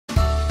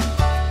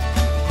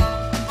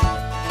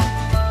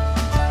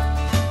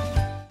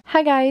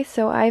Hi guys,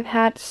 so I've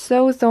had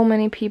so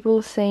many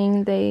people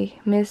saying they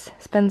miss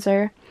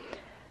Spencer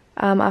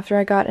after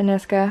I got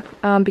Aneska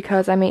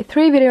because I made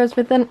 3 videos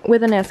with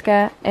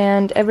Aneska,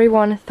 and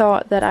everyone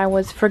thought that I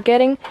was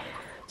forgetting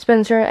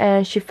Spencer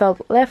and she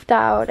felt left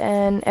out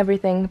and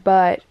everything,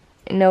 but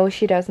no,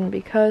 she doesn't,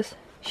 because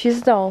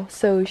she's a doll,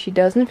 so she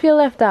doesn't feel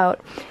left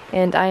out,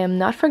 and I am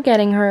not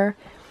forgetting her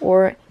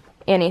or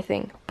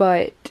anything.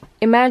 But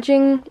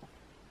imagine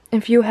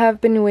if you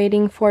have been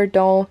waiting for a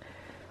doll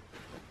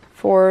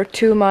for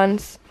 2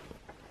 months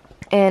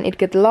and it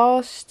gets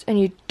lost and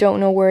you don't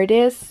know where it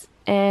is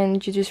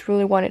and you just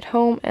really want it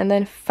home, and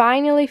then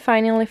finally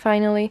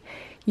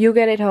you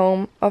get it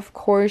home. Of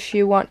course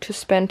you want to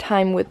spend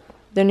time with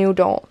the new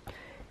doll.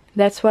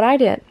 That's what I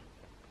did.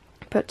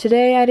 But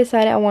today I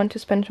decided I want to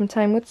spend some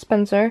time with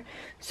Spencer,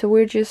 so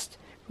we're just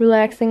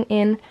relaxing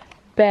in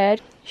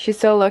bed. She's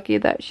so lucky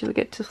that she'll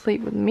get to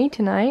sleep with me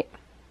tonight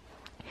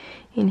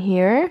in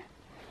here.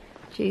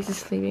 Jayce is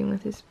sleeping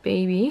with his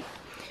baby.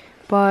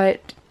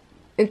 But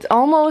it's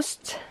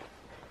almost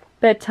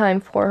bedtime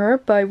for her,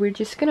 but we're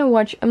just gonna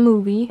watch a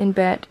movie in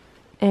bed,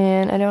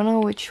 and I don't know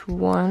which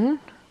one.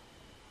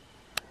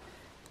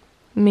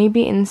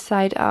 Maybe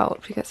Inside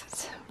Out, because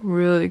it's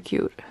really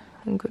cute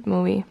and good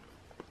movie.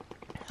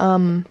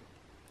 But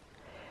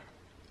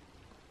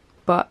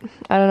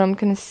I don't know, I'm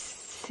gonna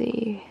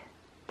see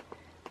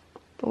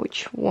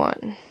which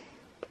one.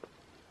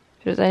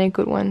 If there's any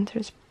good one,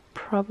 there's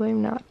probably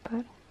not,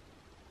 but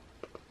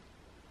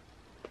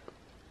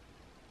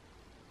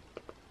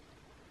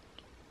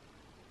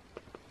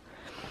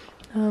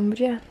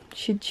yeah,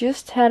 she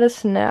just had a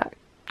snack.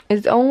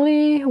 It's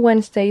only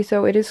Wednesday,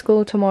 so it is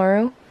school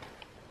tomorrow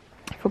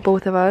for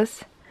both of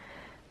us.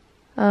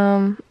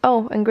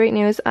 Oh, and great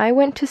news, I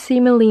went to see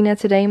Melina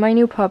today, my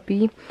new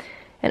puppy,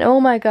 and oh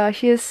my gosh,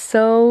 she is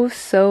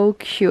so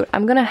cute.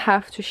 I'm gonna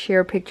have to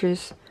share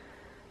pictures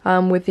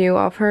with you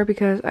of her,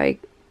 because I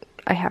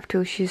have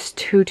to. She's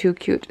too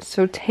cute.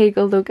 So take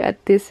a look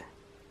at this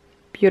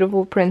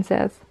beautiful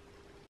princess.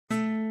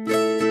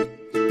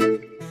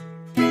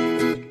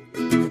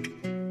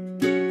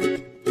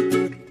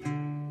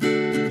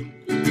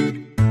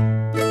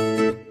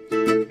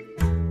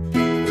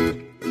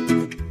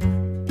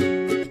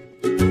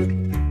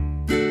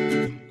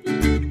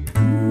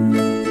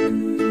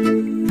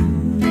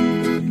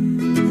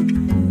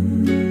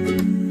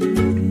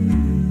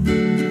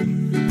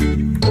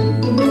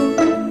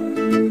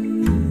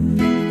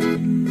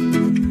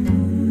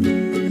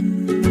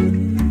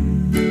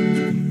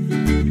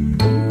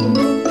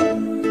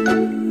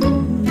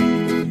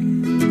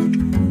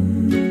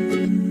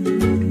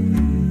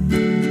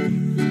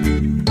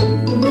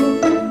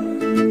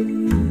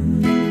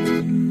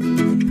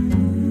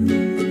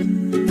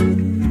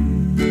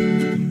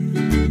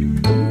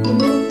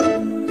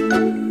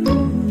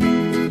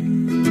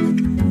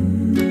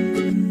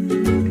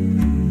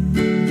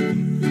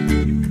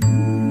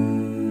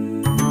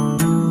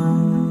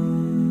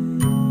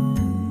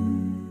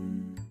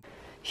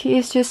 She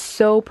is just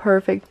so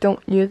perfect,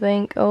 don't you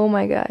think? Oh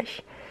my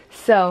gosh.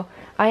 So,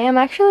 I am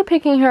actually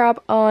picking her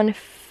up on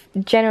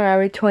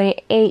January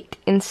 28th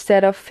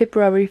instead of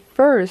February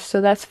 1st. So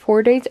that's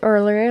 4 days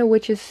earlier,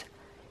 which is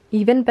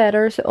even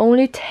better. So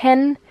only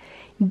 10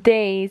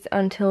 days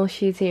until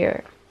she's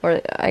here,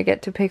 or I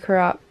get to pick her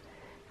up.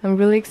 I'm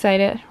really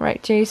excited,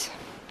 right, Jayce?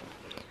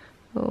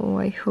 Oh,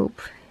 I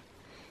hope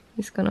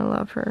he's gonna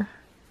love her.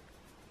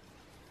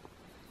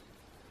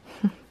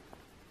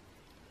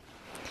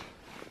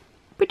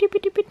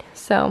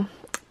 So,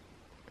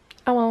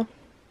 oh well.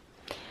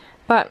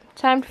 But,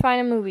 time to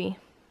find a movie.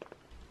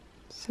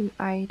 So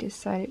I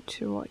decided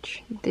to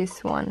watch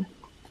this one.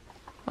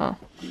 Oh.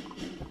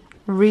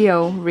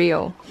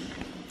 Rio.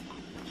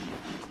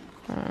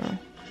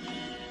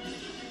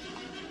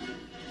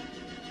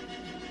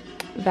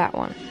 That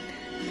one.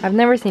 I've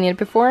never seen it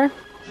before,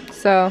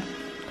 so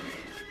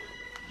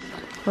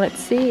let's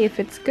see if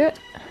it's good.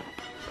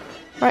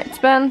 Right,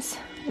 Spence.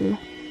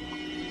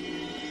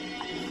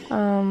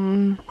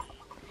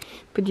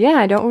 But yeah,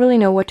 I don't really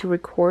know what to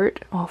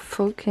record. Oh,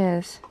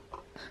 focus.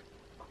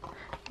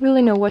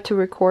 Really know what to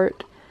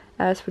record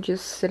as we're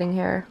just sitting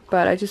here.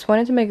 But I just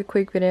wanted to make a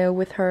quick video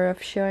with her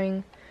of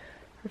showing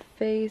her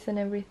face and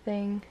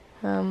everything.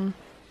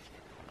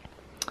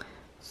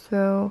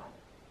 So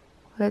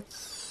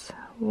let's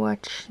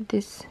watch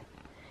this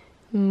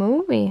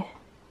movie.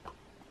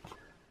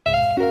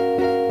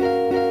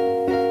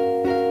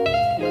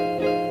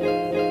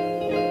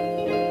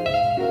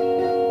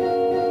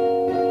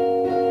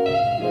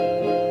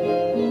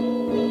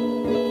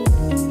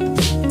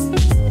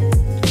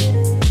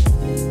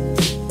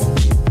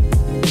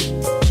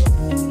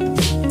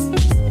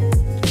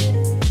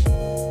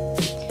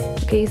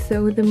 Okay,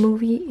 so the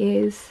movie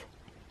is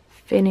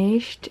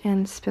finished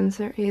and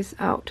Spencer is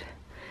out.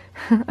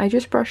 I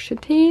just brushed her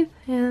teeth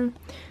and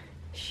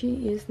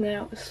she is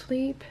now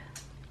asleep.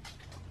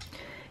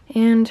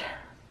 And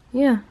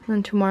yeah,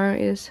 and tomorrow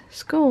is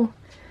school.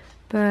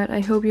 But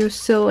I hope you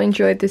still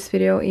enjoyed this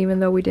video, even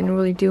though we didn't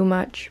really do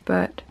much.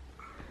 But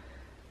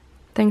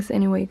thanks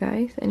anyway,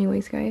 guys.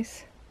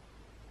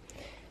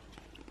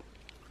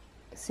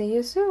 see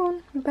you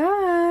soon.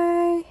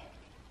 Bye!